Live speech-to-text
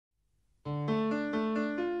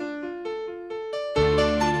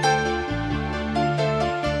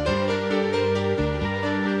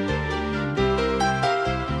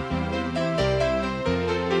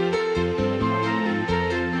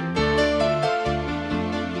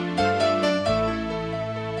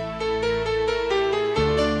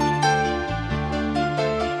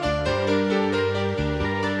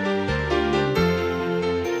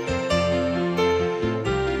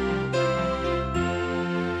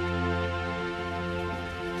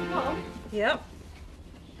Yep.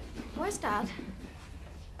 Where's Dad?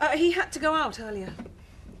 He had to go out earlier.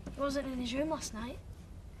 He wasn't in his room last night.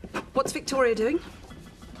 What's Victoria doing?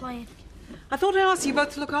 Playing. I thought I asked you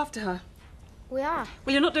both to look after her. We are.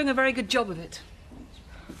 Well, you're not doing a very good job of it.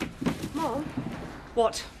 Mum?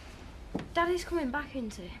 What? Daddy's coming back,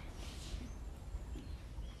 isn't he?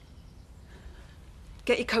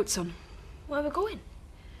 Get your coats on. Where are we going?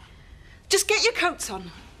 Just get your coats on.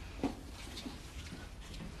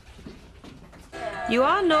 You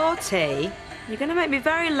are naughty. You're going to make me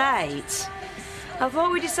very late. I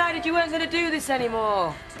thought we decided you weren't going to do this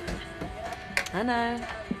anymore. I know.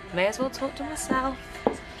 May as well talk to myself.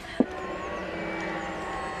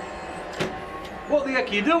 What the heck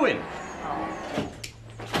are you doing?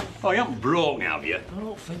 Oh, you haven't broke now, have you? I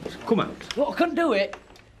don't think so. Come on. Look, I couldn't do it.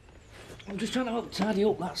 I'm just trying to help tidy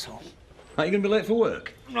up, that's all. Are you going to be late for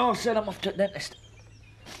work? No, I said I'm off to the dentist.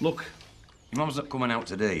 Look, your mum's not coming out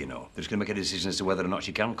today, you know. They're just going to make a decision as to whether or not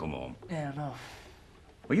she can come home. Yeah, no.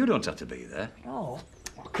 Well, you don't have to be there. No.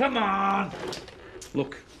 Oh, come on!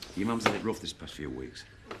 Look, your mum's had it rough this past few weeks.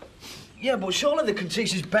 Yeah, but surely they can see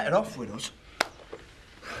she's better off with us.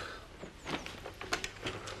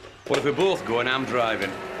 What if we both go and I'm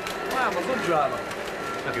driving? Well, I'm a good driver.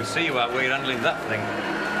 I can see you out where you're handling that thing.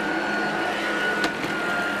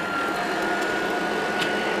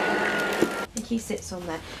 I think he sits on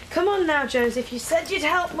there. Come on now, Joseph. You said you'd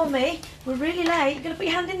help Mummy. We're really late. You're going to put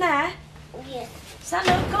your hand in there? Yes. Stand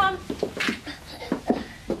up, come on.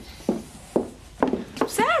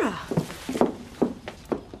 Sarah!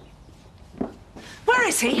 Where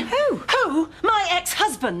is he? Who? Who? My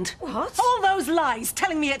ex-husband. What? All those lies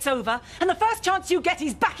telling me it's over, and the first chance you get,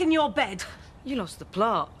 he's back in your bed. You lost the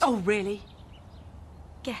plot. Oh, really?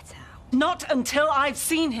 Get out. Not until I've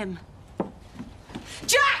seen him.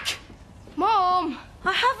 Jack! Mum!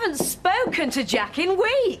 I haven't spoken to Jack in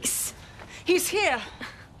weeks. He's here.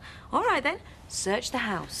 All right, then. Search the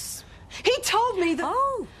house. He told me that...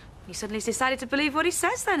 Oh, you suddenly decided to believe what he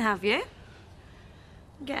says then, have you?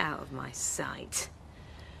 Get out of my sight.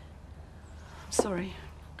 Sorry.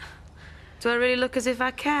 Do I really look as if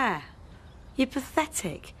I care? You're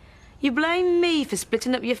pathetic. You blame me for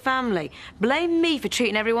splitting up your family. Blame me for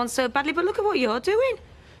treating everyone so badly, but look at what you're doing.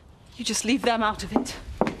 You just leave them out of it.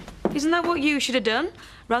 Isn't that what you should have done?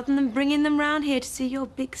 Rather than bringing them round here to see your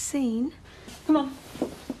big scene? Come on.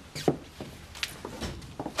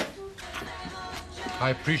 I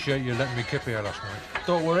appreciate you letting me kip here last night.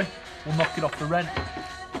 Don't worry, we'll knock it off the rent.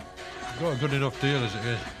 You've got a good enough deal as it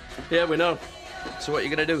is. Yeah, we know. So what are you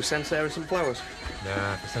going to do, send Sarah some flowers?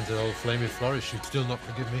 Nah, if I sent an old flaming florist, she'd still not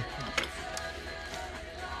forgive me.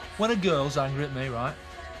 When a girl's angry at me, right,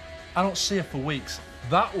 I don't see her for weeks.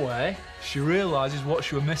 That way, she realises what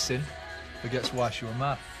she was missing, forgets why she was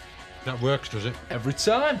mad. That works, does it? Every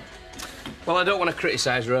time. Well, I don't want to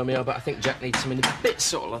criticise Romeo, but I think Jack needs something a bit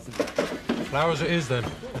subtle, I think. Flowers it is, then.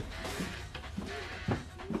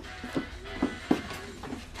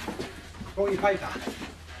 Brought your paper.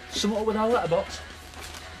 Something up with our letterbox.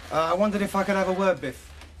 I wondered if I could have a word,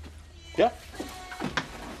 Biff. Yeah?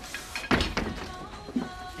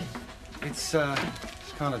 It's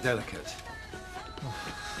kind of delicate.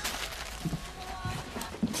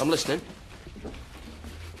 I'm listening.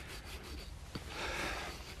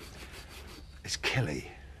 It's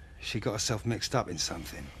Kelly. She got herself mixed up in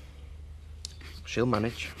something. She'll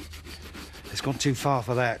manage. It's gone too far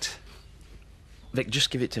for that. Vic, just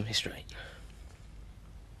give it to me straight.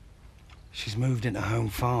 She's moved into home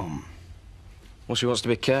farm. Well, she wants to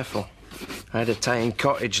be careful. I had a tie-in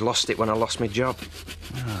cottage, lost it when I lost my job.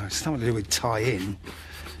 No, it's nothing to do with tie-in.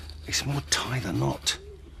 It's more tie than not.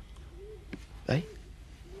 Eh?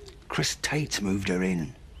 Chris Tate's moved her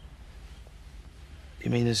in. You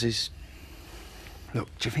mean as his... Look,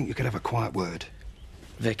 do you think you could have a quiet word?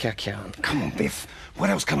 Vic, I can't. Come on, Biff. What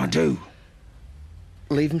else can I do?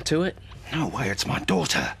 Leave him to it? No way, it's my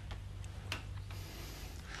daughter.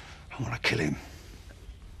 I want to kill him.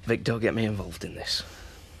 Vic, don't get me involved in this.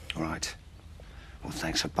 All right. Well,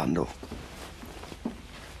 thanks a bundle.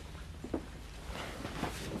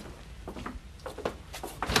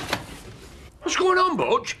 What's going on,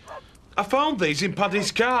 Butch? I found these in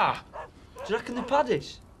Paddy's car. Do you reckon they're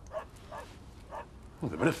Paddy's? Well,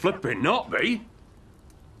 they better flipping not be.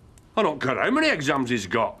 I don't care how many exams he's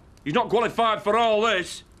got. He's not qualified for all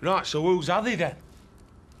this. Right, so whose are they then?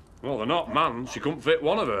 Well, they're not man. She couldn't fit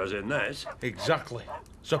one of hers in this. Exactly.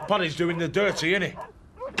 So Paddy's doing the dirty, innit?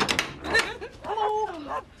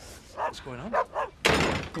 What's going on?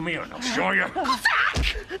 Come here and I'll show you. Uncle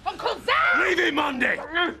Zach! Uncle Zach! Leave him, Andy!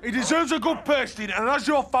 He deserves a good pasting, and as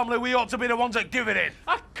your family, we ought to be the ones that give it in.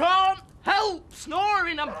 I can't Help!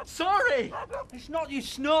 Snoring, I'm sorry. It's not you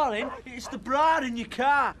snoring, it's the bride in your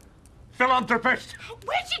car. Philanthropist!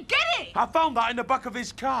 Where'd you get it? I found that in the back of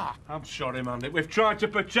his car. I'm sorry, Mandy. We've tried to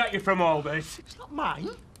protect you from all this. It's not mine.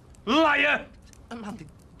 Liar! Mandy,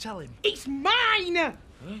 tell him. It's mine!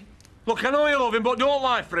 Look, I know you love him, but don't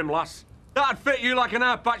lie for him, lass. That'd fit you like an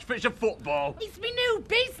eye patch fits a football. It's my new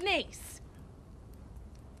business.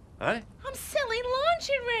 Eh? I'm selling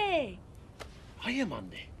lingerie. Are you,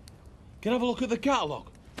 Mandy? Can I have a look at the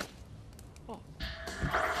catalogue?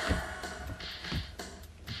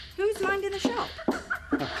 Who's minding the shop?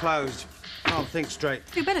 I'm closed. Can't think straight.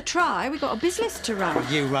 You better try. We've got a business to run.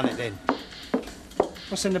 Well, you run it then.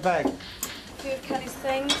 What's in the bag? A few of Kelly's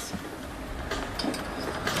things.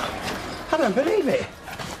 I don't believe it.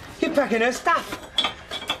 You're packing her stuff.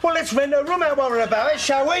 Well, let's rent a room out while we're about it,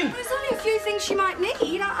 shall we? There's only a few things she might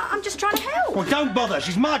need. I'm just trying to help. Well, don't bother.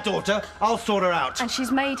 She's my daughter. I'll sort her out. And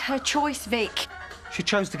she's made her choice, Vic. She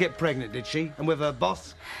chose to get pregnant, did she? And with her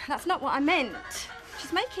boss? That's not what I meant.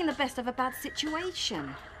 She's making the best of a bad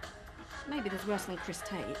situation. Maybe there's worse than Chris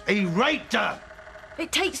Tate. He raped her.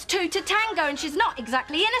 It takes two to tango, and she's not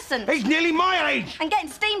exactly innocent. He's nearly my age. And getting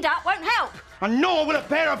steamed up won't help. And nor will a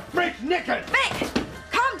pair of freaks knickers. Vic,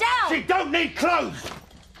 calm down. She don't need clothes.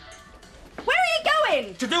 Where are you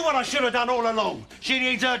going? To do what I should have done all along. She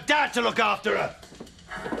needs her dad to look after her.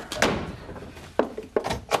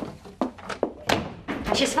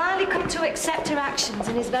 She's finally come to accept her actions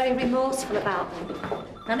and is very remorseful about them.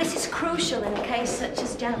 Now, this is crucial in a case such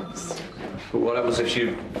as Jan's. But what happens if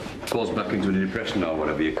she falls back into a depression or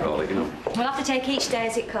whatever you call it, you know? We'll have to take each day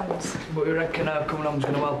as it comes. But you reckon her coming home's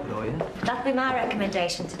going to help her, yeah? That'll be my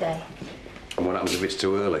recommendation today. And what happens if it's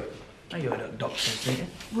too early? Oh, you heard of doctors, didn't you?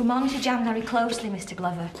 We'll monitor Jan very closely, Mr.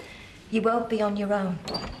 Glover. You won't be on your own.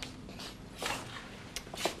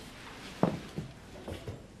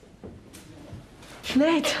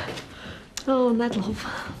 Ned. Oh, Ned, love.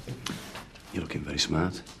 You're looking very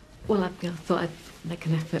smart. Well, I thought I'd make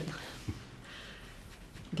an effort.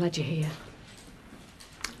 I'm glad you're here.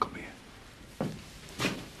 Come here.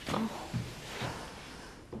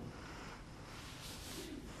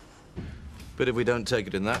 But if we don't take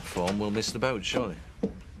it in that form, we'll miss the boat, surely.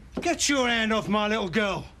 Get your hand off my little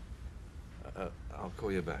girl. I'll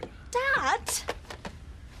call you back. Dad?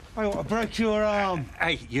 I ought to break your arm.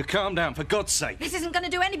 Hey, you calm down, for God's sake. This isn't going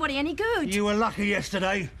to do anybody any good. You were lucky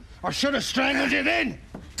yesterday. I should have strangled you then.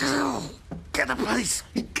 Get the police.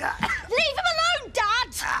 Leave him alone,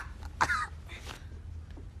 Dad!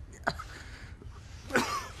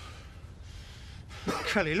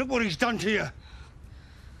 Kelly, look what he's done to you.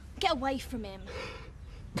 Get away from him.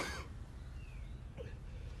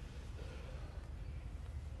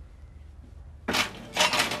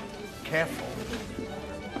 Careful.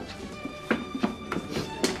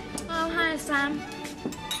 Oh, hi, Sam.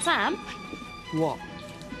 Sam? What?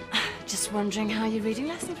 Just wondering how your reading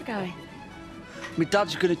lessons were going. My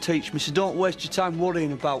dad's going to teach me, so don't waste your time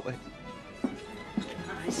worrying about it.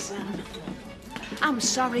 Hi, Sam. I'm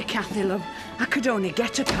sorry, Kathy, love. I could only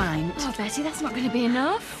get a pint. Oh, Betty, that's not going to be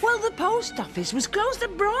enough. Well, the post office was closed. I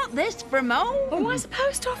brought this from home. Well, why's the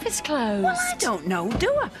post office closed? Well, I don't know,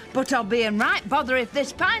 do I? But I'll be in right bother if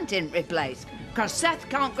this pint isn't replaced. 'Cause Seth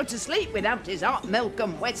can't go to sleep without his hot milk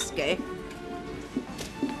and whiskey.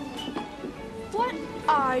 What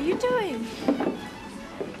are you doing?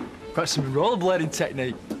 Practicing my rollerblading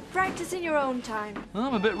technique. Practice in your own time. Oh,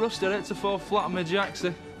 I'm a bit rusty. I had to fall flat on my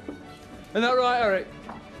jacksie. Isn't that right, Eric?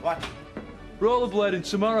 What? Rollerblading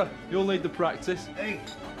tomorrow. You'll need the practice. Hey,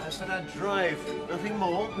 I said I'd drive. Nothing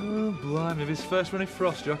more. Oh, blimey. If it's first running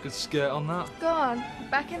frost, I could skate on that. Go on,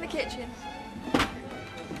 back in the kitchen.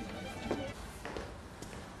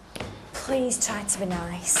 Please try to be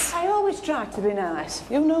nice. I always try to be nice.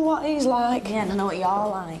 You know what he's like. Yeah, and I know what you're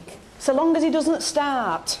like. So long as he doesn't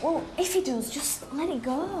start. Well, if he does, just let it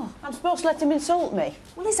go. I'm supposed to let him insult me.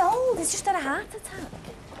 Well, he's old. He's just had a heart attack.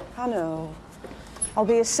 I know. I'll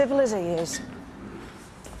be as civil as he is.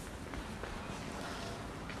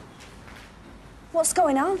 What's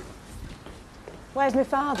going on? Where's my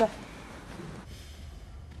father?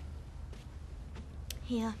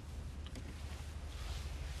 Here.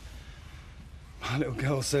 My little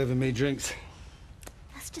girl's serving me drinks.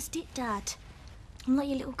 That's just it, Dad. I'm not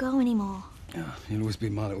your little girl anymore. Yeah, you'll always be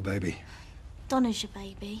my little baby. Donna's your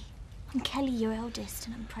baby. And Kelly, your eldest,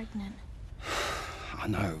 and I'm pregnant. I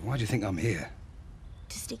know. Why do you think I'm here?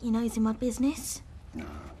 To stick your nose in my business? No.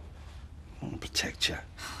 I want to protect you.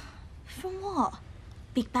 From what?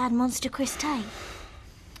 Big bad monster Chris Tate?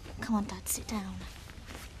 Come on, Dad, sit down.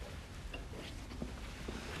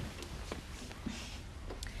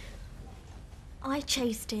 I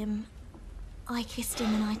chased him I kissed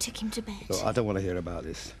him and I took him to bed. Look, I don't want to hear about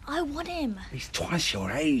this. I want him. He's twice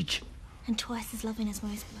your age. And twice as loving as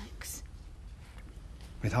most blokes.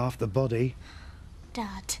 With half the body.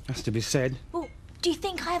 Dad. Has to be said. Well, do you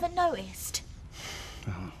think I haven't noticed?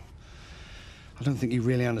 Oh. I don't think you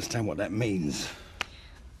really understand what that means.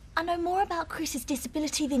 I know more about Chris's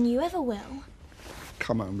disability than you ever will.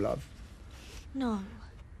 Come on, love. No.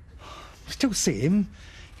 Still see him,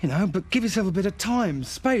 you know, but give yourself a bit of time,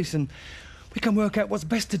 space, and we can work out what's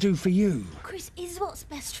best to do for you. Chris is what's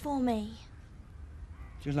best for me.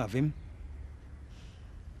 Do you love him?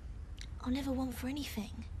 I'll never want for anything.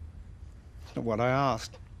 It's not what I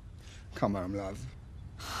asked. Come on, love.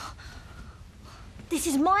 This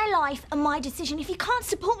is my life and my decision. If you can't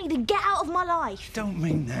support me, then get out of my life. Don't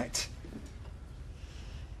mean that.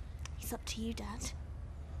 It's up to you, Dad.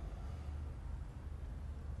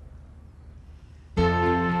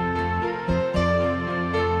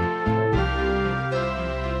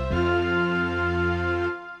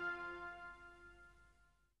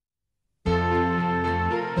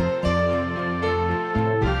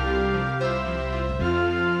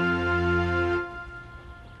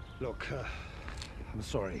 Look, I'm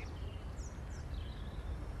sorry.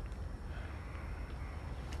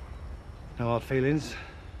 No hard feelings?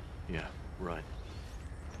 Yeah, right.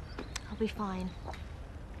 I'll be fine.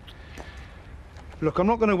 Look, I'm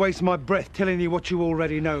not going to waste my breath telling you what you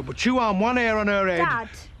already know, but you arm one hair on her head. Dad!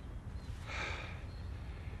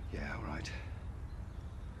 Yeah, all right.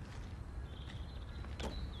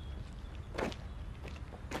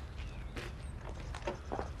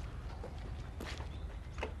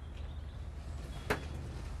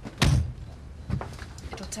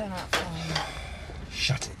 It'll turn out fine.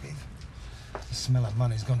 Shut it, Viv. The smell of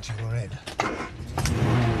money's gone to your head. I'm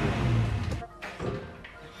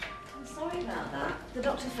sorry about that. The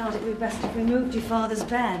doctor felt it would be best if we moved your father's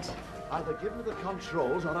bed. Either give me the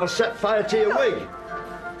controls or I'll set fire to your wig.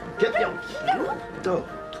 Get down. No.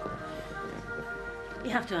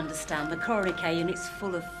 You have to understand, the coronary care unit's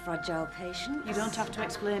full of fragile patients. You don't have to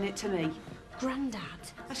explain it to me. Grandad.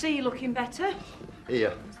 I see you looking better.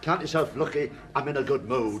 Here, count yourself lucky I'm in a good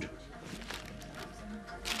mood.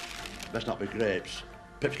 Best not be grapes.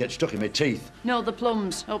 Pips get stuck in my teeth. No, the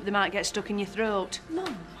plums. Hope they might get stuck in your throat.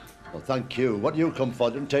 Mum. Well, thank you. What do you come for?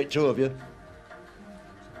 Didn't take two of you.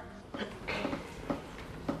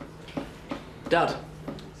 Dad,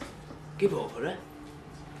 give over, eh?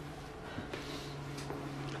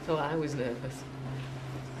 I thought I was nervous.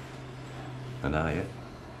 And are you?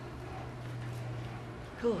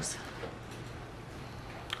 Of course.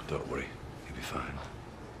 Don't worry, you'll be fine.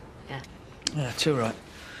 Yeah. Yeah, too right.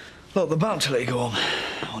 Look, they're bound to let you go home.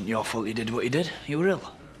 It wasn't your fault you did what you did. You were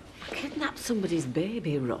ill. I kidnapped somebody's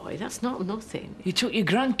baby, Roy. That's not nothing. You took your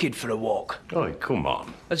grandkid for a walk. Oh, come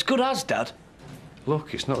on. As good as, Dad.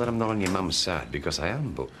 Look, it's not that I'm not on your mum's side, because I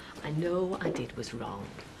am, but... I know what I did was wrong.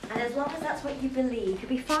 And as long as that's what you believe, you'll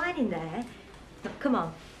be fine in there. Now, come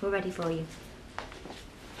on, we're ready for you.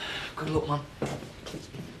 Good luck, Mum.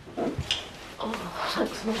 Oh,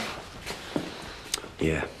 thanks, Mum.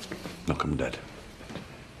 Yeah, knock 'em dead.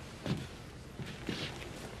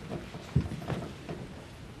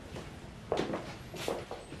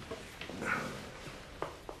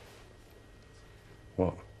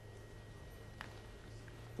 What?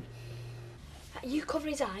 You cover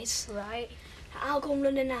his eyes, right? I'll go and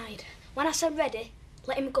run and hide. When I said ready,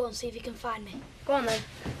 let him go and see if he can find me. Go on then.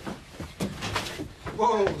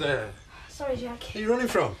 Whoa there. Sorry, Jack. Where are you running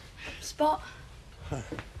from? Spot.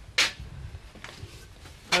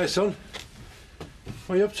 Hi, son.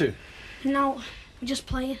 What are you up to? No, we're just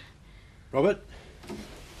playing. Robert?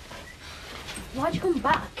 Why'd you come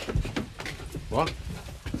back? What?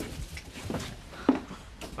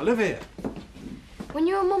 I live here. When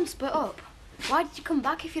you and Mum split up, why did you come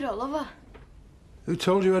back if you don't love her? Who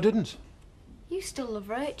told you I didn't? You still love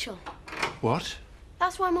Rachel. What?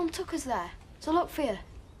 That's why Mum took us there, to look for you.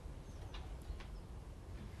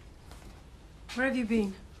 Where have you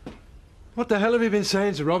been? What the hell have you been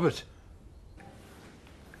saying to Robert?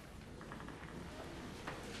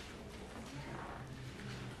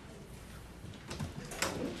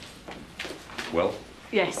 Well?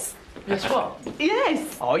 Yes. Yes, what?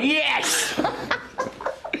 Yes! Oh, yes!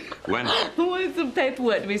 When? Where's some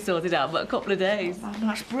paperwork to be sorted out, but a couple of days. Oh,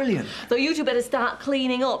 that's brilliant. So you two better start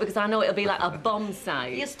cleaning up, because I know it'll be like a bomb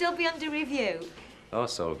site. You'll still be under review. Oh,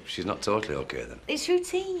 so she's not totally okay then? It's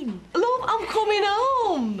routine. Look, I'm coming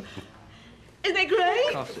home! Isn't it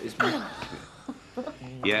great? Of course it is.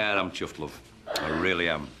 Yeah, I'm chuffed, love. I really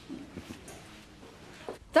am.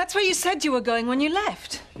 That's where you said you were going when you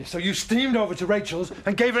left. Yeah, so you steamed over to Rachel's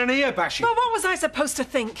and gave her an ear bashing. Well, what was I supposed to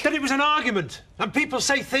think? That it was an argument, and people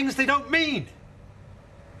say things they don't mean.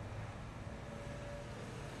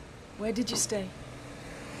 Where did you stay?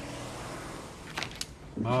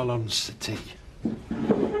 Marlon City.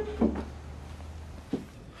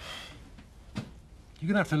 You're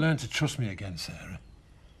gonna have to learn to trust me again, Sarah.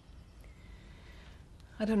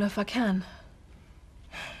 I don't know if I can.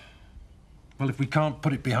 Well, if we can't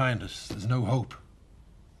put it behind us, there's no hope.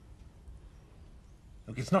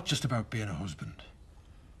 Look, it's not just about being a husband.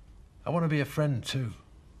 I want to be a friend too,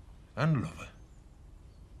 and lover.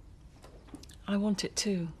 I want it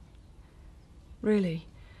too. Really.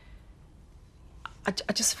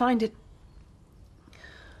 I just find it...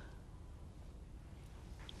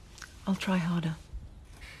 I'll try harder.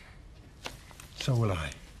 So will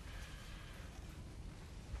I.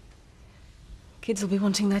 Kids will be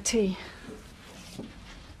wanting their tea.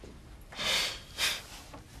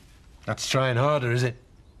 That's trying harder, is it?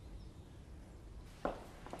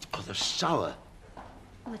 Oh, they're sour.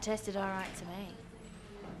 Well, they tasted all right to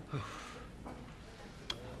me.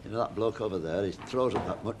 You know, that bloke over there, he throws up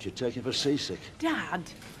that much, you take him for seasick. Dad,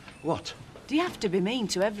 What? do you have to be mean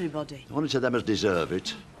to everybody? Only to them as deserve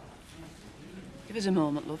it. Give us a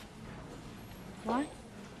moment, love. Why?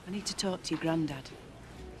 I need to talk to your granddad.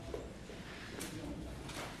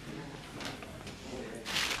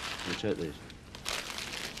 You take these.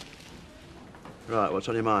 Right, what's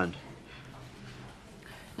on your mind?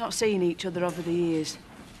 Not seeing each other over the years.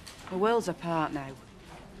 We're worlds apart now.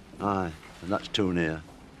 Aye, and that's too near.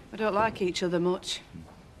 We don't like each other much.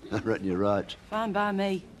 I reckon you're right. Fine by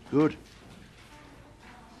me. Good.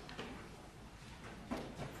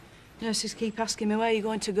 Nurses keep asking me where you're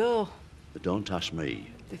going to go. But don't ask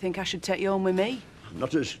me. They think I should take you home with me. I'm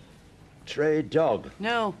not a stray dog.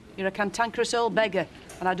 No, you're a cantankerous old beggar,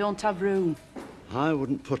 and I don't have room. I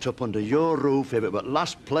wouldn't put up under your roof if it were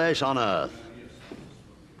last place on earth.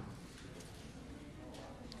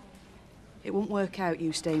 It won't work out,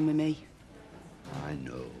 you staying with me. I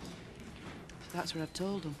know. That's what I've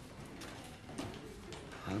told them.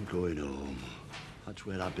 I'm going home. That's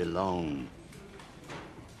where I belong.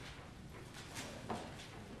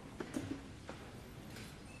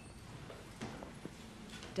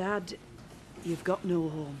 Dad, you've got no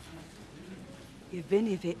home. You've been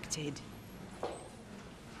evicted.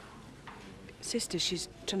 Sister, she's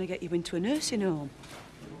trying to get you into a nursing home.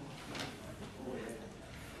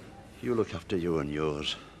 You look after you and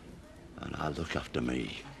yours, and I'll look after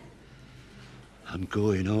me. I'm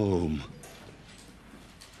going home.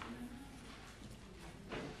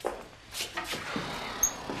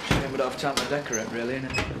 Shame we don't have time to decorate, really,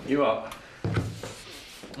 innit? You are?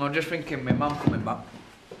 I'm just thinking my mum coming back.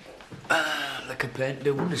 Liquor paint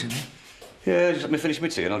do wonders, innit? Yeah, just let me finish my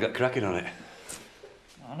tea and I'll get cracking on it.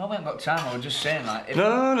 I know we haven't got time, I was just saying, like... If...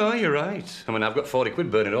 No, you're right. I mean, I've got 40 quid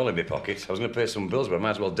burning all in my pocket. I was going to pay some bills, but I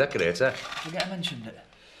might as well decorate her. Forget I mentioned it.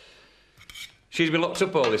 She's been locked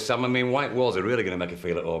up all this time. I mean, white walls are really going to make her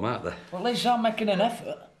feel at home, aren't they? Well, at least I'm making an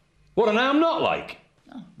effort. What, and I'm not like?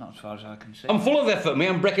 No, not as far as I can see. I'm full of effort, me.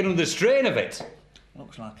 I'm breaking under the strain of it.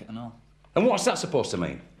 Looks like it and all. And what's that supposed to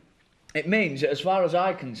mean? It means that as far as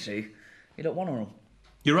I can see, you don't want her home.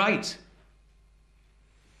 You're right.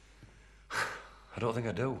 I don't think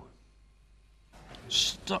I do.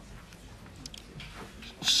 Stockings.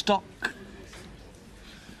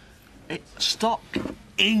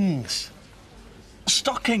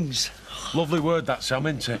 Stockings. Lovely word that, Sam,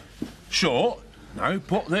 isn't it? Short. Now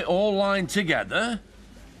put it all lined together.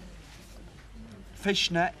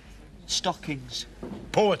 Fishnet. Stockings.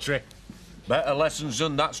 Poetry. Better lessons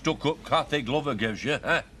than that stuck-up Kathy Glover gives you,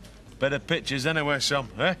 eh? Better pictures anyway, Sam,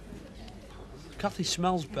 eh? Kathy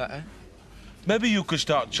smells better. Maybe you could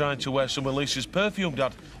start trying to wear some of Lisa's perfume,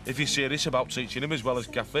 Dad, if you're serious about teaching him as well as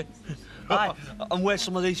Kathy. Aye, and wear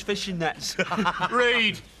some of these fishing nets.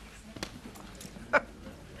 Read!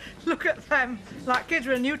 Look at them, like kids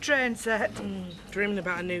with a new train set. Dreaming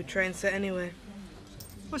about a new train set anyway.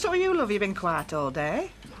 Well, so are you, love? You've been quiet all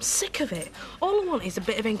day. I'm sick of it. All I want is a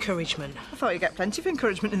bit of encouragement. I thought you'd get plenty of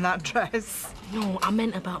encouragement in that dress. No, I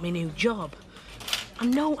meant about my new job. I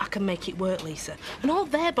know I can make it work, Lisa. And all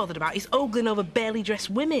they're bothered about is ogling over barely dressed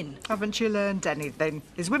women. Haven't you learned anything?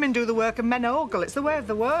 Is women do the work and men ogle. It's the way of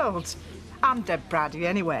the world. I'm dead proud of you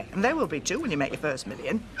anyway, and they will be too when you make your first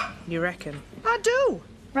million. You reckon? I do.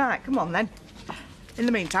 Right, come on then. In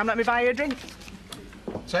the meantime, let me buy you a drink.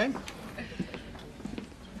 Same.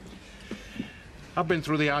 I've been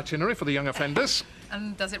through the itinerary for the young offenders.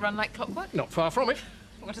 And does it run like clockwork? Not far from it.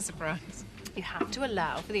 What a surprise. You have to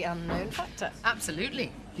allow for the unknown factor.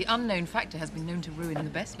 Absolutely. The unknown factor has been known to ruin the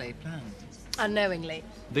best laid plans. Unknowingly.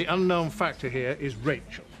 The unknown factor here is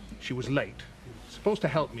Rachel. She was late. Supposed to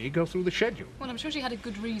help me go through the schedule. Well, I'm sure she had a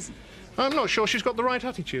good reason. I'm not sure she's got the right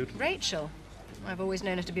attitude. Rachel. I've always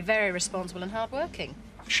known her to be very responsible and hard-working.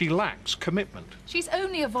 She lacks commitment. She's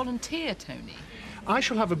only a volunteer, Tony. I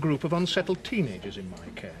shall have a group of unsettled teenagers in my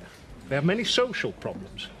care. They have many social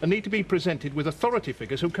problems and need to be presented with authority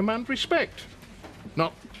figures who command respect.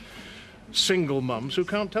 Not single mums who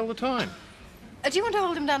can't tell the time. Do you want to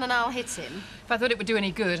hold him down and I'll hit him? If I thought it would do any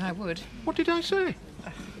good, I would. What did I say?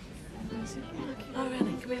 Oh,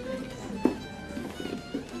 really? Come here.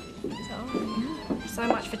 So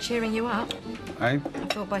much for cheering you up. Hey? I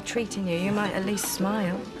thought by treating you, you might at least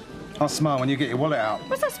smile. I'll smile when you get your wallet out.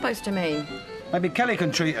 What's that supposed to mean? Maybe Kelly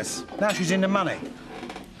can treat us. Now she's in the money.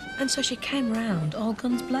 And so she came round, all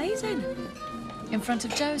guns blazing. In front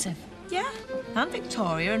of Joseph? Yeah, and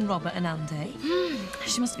Victoria and Robert and Andy.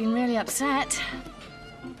 She must have been really upset.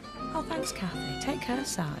 Oh, thanks, Kathy. Take her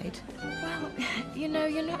side. Well, you know,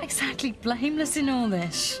 you're not exactly blameless in all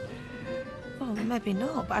this. Well, maybe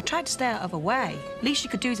not, but I tried to stay out of her way. At least she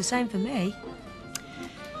could do the same for me.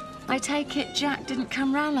 I take it Jack didn't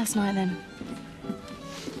come round last night, then?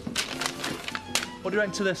 What do you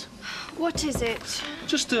reckon to this? What is it?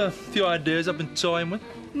 Just a few ideas I've been toying with.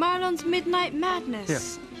 Marlon's Midnight Madness?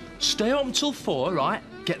 Yeah. Stay up until 4, right?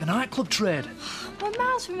 Get the nightclub trade. We're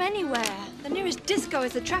miles from anywhere. The nearest disco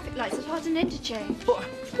is the traffic lights at Harton Interchange. But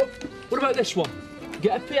what about this one?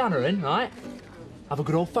 Get a piano in, right? Have a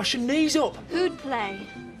good old-fashioned knees up. Who'd play?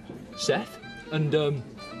 Seth and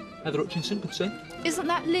Heather Hutchinson could sing. Isn't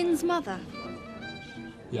that Lynn's mother?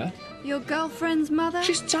 Yeah. Your girlfriend's mother?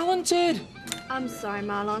 She's talented. I'm sorry,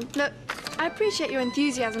 Marlon. Look, I appreciate your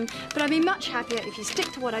enthusiasm, but I'd be much happier if you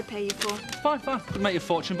stick to what I pay you for. Fine, fine. Could make you a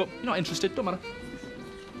fortune, but you're not interested. Don't matter.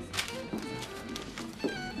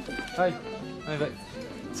 Hey, Vic.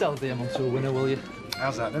 Tell DM onto a winner, will you?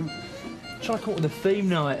 How's that, then? Try to come up with a theme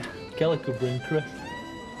night. Kelly could bring Chris.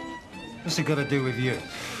 What's it got to do with you?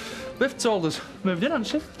 Biff told us. Moved in, hasn't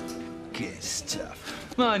she? Good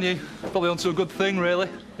stuff. Mind you, probably onto a good thing, really.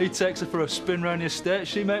 He takes her for a spin round the estate,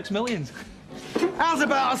 she makes millions. How's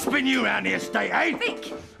about I spin you round the estate, eh?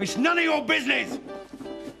 Vic! It's none of your business!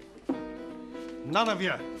 None of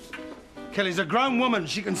you. Kelly's a grown woman.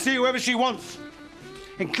 She can see whoever she wants,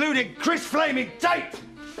 including Chris Flaming Tate!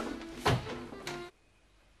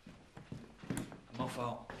 My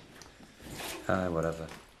fault. Aye, whatever.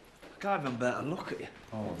 I can't even bear to look at you.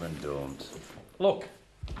 Oh, then don't. Look.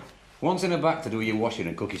 Once in her back to do your washing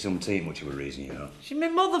and cook you some tea, much of a reason, you know. She's my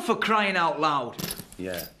mother, for crying out loud.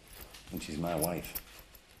 Yeah, and she's my wife.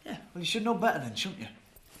 Yeah, well, you should know better then, shouldn't you?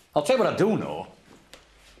 I'll tell you what I do know.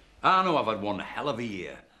 I know I've had one hell of a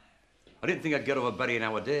year. I didn't think I'd get over burying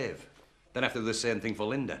our Dave. Then have to do the same thing for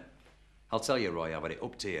Linda. I'll tell you, Roy, I've had it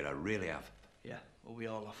up to here, I really have. Yeah, well, we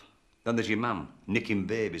all have. Then there's your mum, nicking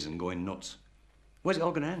babies and going nuts. Where's it all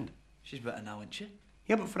going to end? She's better now, isn't she?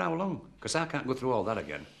 Yeah, but for how long? Because I can't go through all that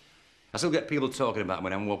again. I still get people talking about me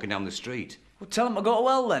when I'm walking down the street. Well, tell them I got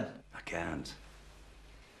well, then. I can't.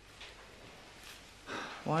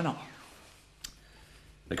 Why not?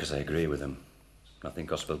 Because I agree with them. I think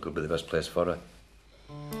hospital could be the best place for her.